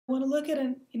I want to look at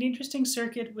an interesting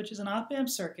circuit, which is an op-amp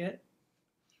circuit,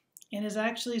 and is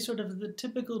actually sort of the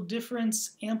typical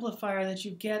difference amplifier that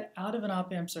you get out of an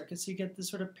op-amp circuit. So you get the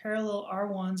sort of parallel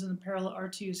R1s and the parallel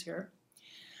R2s here.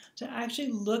 To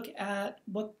actually look at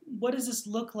what does this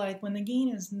look like when the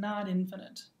gain is not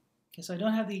infinite. Okay, so I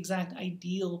don't have the exact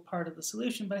ideal part of the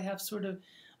solution, but I have sort of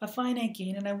a finite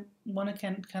gain, and I want to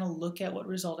kind of look at what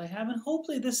result I have, and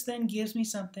hopefully this then gives me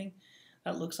something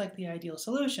that looks like the ideal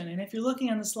solution. And if you're looking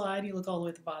on the slide, you look all the way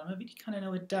at the bottom of it, you kind of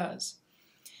know it does.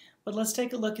 But let's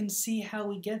take a look and see how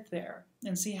we get there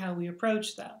and see how we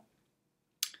approach that.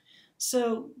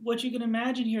 So what you can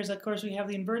imagine here is, of course, we have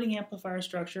the inverting amplifier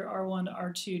structure, R1 to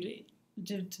R2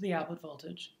 to the output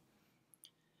voltage.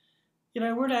 If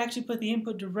I were to actually put the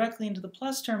input directly into the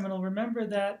plus terminal, remember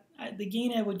that the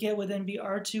gain I would get would then be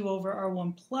R2 over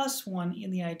R1 plus 1 in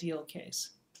the ideal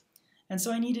case. And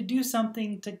so I need to do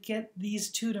something to get these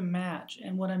two to match.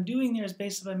 And what I'm doing there is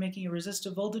basically by making a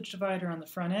resistive voltage divider on the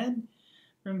front end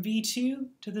from V2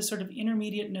 to this sort of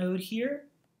intermediate node here.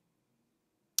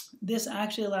 This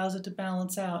actually allows it to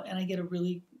balance out, and I get a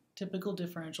really typical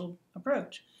differential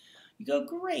approach. You go,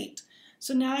 great.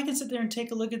 So now I can sit there and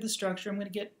take a look at the structure. I'm going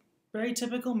to get very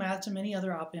typical math to many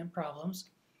other op-amp problems.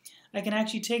 I can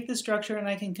actually take the structure and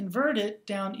I can convert it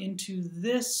down into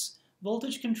this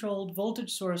voltage-controlled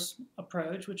voltage source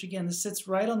approach, which again, this sits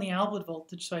right on the output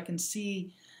voltage, so I can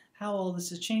see how all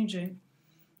this is changing.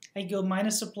 I go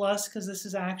minus a plus because this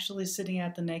is actually sitting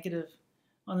at the negative.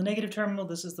 On the negative terminal,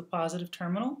 this is the positive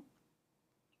terminal.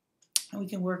 And we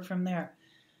can work from there.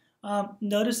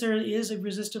 Notice there is a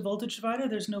resistive voltage divider.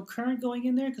 There's no current going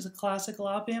in there because a classical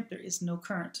op-amp, there is no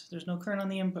current. There's no current on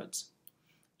the inputs.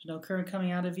 There's no current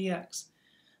coming out of Vx.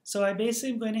 So I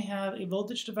basically am going to have a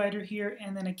voltage divider here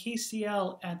and then a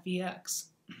KCL at Vx.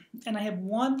 And I have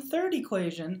 1/3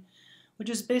 equation, which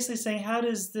is basically saying how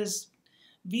does this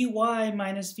Vy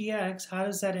minus Vx, how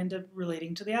does that end up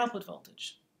relating to the output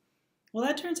voltage? Well,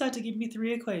 that turns out to give me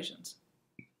 3 equations.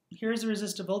 Here's the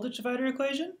resistive voltage divider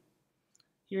equation.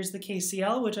 Here's the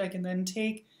KCL, which I can then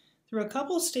take through a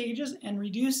couple stages and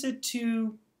reduce it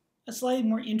to a slightly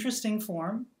more interesting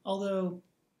form, although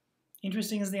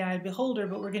interesting is the eye of the beholder,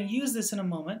 but we're going to use this in a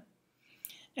moment.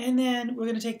 And then we're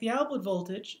going to take the output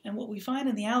voltage, and what we find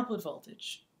in the output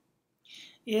voltage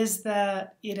is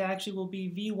that it actually will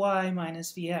be Vy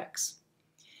minus Vx.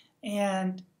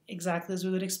 And exactly as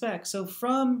we would expect. So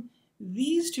from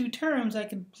these two terms, I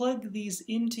can plug these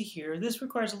into here. This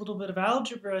requires a little bit of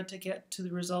algebra to get to the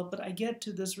result, but I get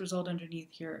to this result underneath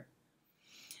here.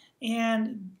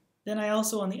 And then I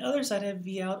also, on the other side, have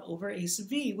V out over A sub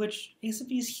V, which A sub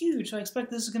V is huge, so I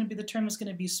expect this is going to be the term that's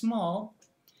going to be small.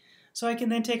 So I can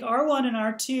then take R1 and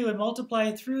R2 and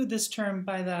multiply through this term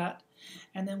by that.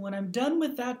 And then when I'm done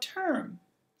with that term,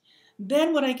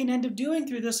 then what I can end up doing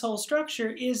through this whole structure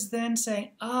is then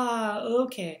saying,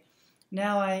 okay,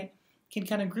 now I can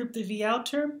kind of group the V out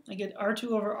term. I get R2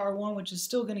 over R1, which is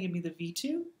still going to give me the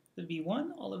V2, the V1.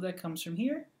 All of that comes from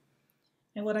here.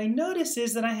 And what I notice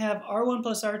is that I have R1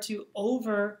 plus R2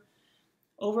 over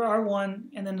R1,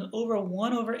 and then over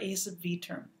 1 over A sub V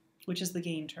term, which is the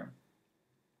gain term.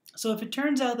 So if it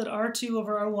turns out that R2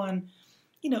 over R1,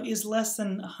 is less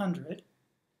than 100,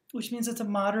 which means it's a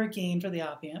moderate gain for the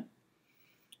op-amp,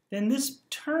 then this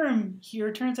term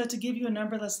here turns out to give you a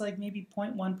number that's like maybe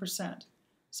 0.1%.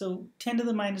 So 10 to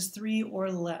the minus 3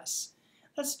 or less.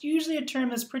 That's usually a term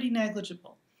that's pretty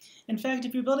negligible. In fact,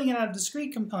 if you're building it out of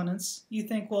discrete components, you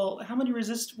think, well,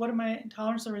 what are my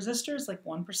tolerance of resistors? Like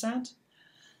 1%?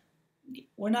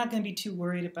 We're not going to be too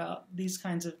worried about these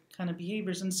kinds of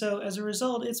behaviors. And so as a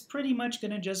result, it's pretty much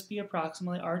going to just be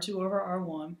approximately R2 over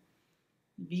R1,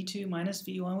 V2 minus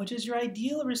V1, which is your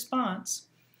ideal response.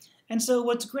 And so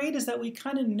what's great is that we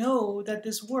kind of know that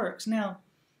this works. Now,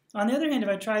 on the other hand, if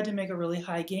I tried to make a really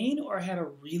high gain or had a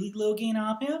really low gain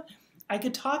op-amp, I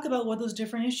could talk about what those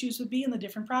different issues would be and the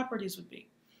different properties would be.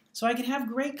 So I can have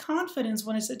great confidence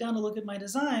when I sit down to look at my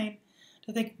design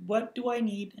to think, what do I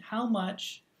need, how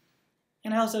much,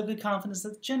 and I also have good confidence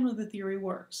that generally the theory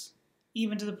works.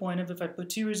 Even to the point of if I put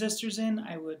 2 resistors in,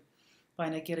 I would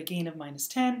find I get a gain of minus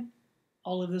 10.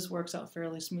 All of this works out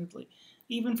fairly smoothly,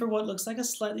 even for what looks like a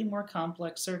slightly more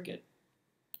complex circuit.